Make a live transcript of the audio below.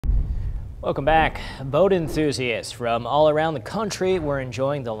Welcome back. Boat enthusiasts from all around the country were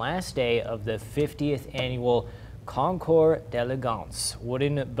enjoying the last day of the 50th annual Concours D'elegance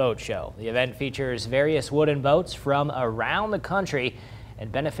wooden boat show. The event features various wooden boats from around the country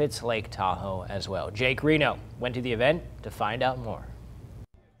and benefits Lake Tahoe as well. Jake Reno went to the event to find out more.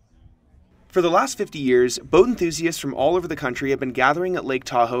 For the last 50 years, boat enthusiasts from all over the country have been gathering at Lake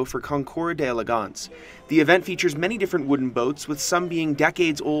Tahoe for Concours D'elegance. The event features many different wooden boats, with some being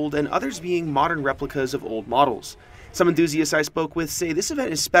decades old and others being modern replicas of old models. Some enthusiasts I spoke with say this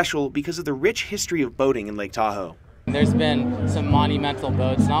event is special because of the rich history of boating in Lake Tahoe. There's been some monumental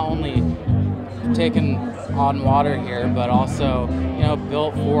boats, not only taken on water here, but also,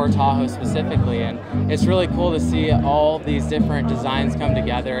 built for Tahoe specifically. And it's really cool to see all these different designs come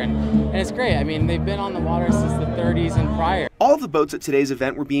together, and it's great. I mean, they've been on the water since the 30s and prior. All of the boats at today's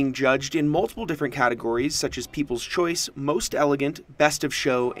event were being judged in multiple different categories, such as People's Choice, Most Elegant, Best of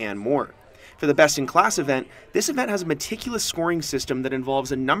Show, and more. For the Best in Class event, this event has a meticulous scoring system that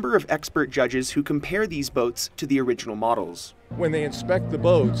involves a number of expert judges who compare these boats to the original models. When they inspect the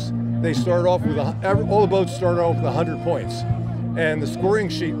boats, they start off with all the boats start off with 100 points. And the scoring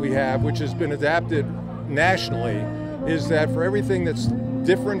sheet we have, which has been adapted nationally, is that for everything that's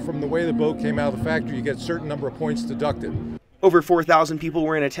different from the way the boat came out of the factory, you get a certain number of points deducted. Over 4,000 people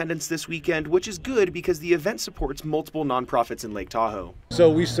were in attendance this weekend, which is good because the event supports multiple nonprofits in Lake Tahoe. So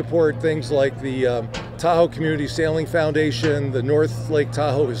we support things like the Tahoe Community Sailing Foundation, the North Lake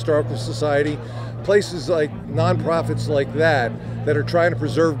Tahoe Historical Society, places like nonprofits like that are trying to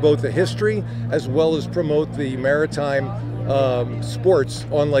preserve both the history as well as promote the maritime sports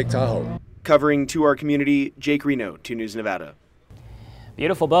on Lake Tahoe. Covering To Our Community, Jake Reno, 2 News Nevada.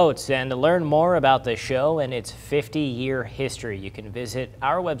 Beautiful boats, and to learn more about the show and its 50-year history, you can visit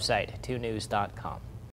our website, 2news.com.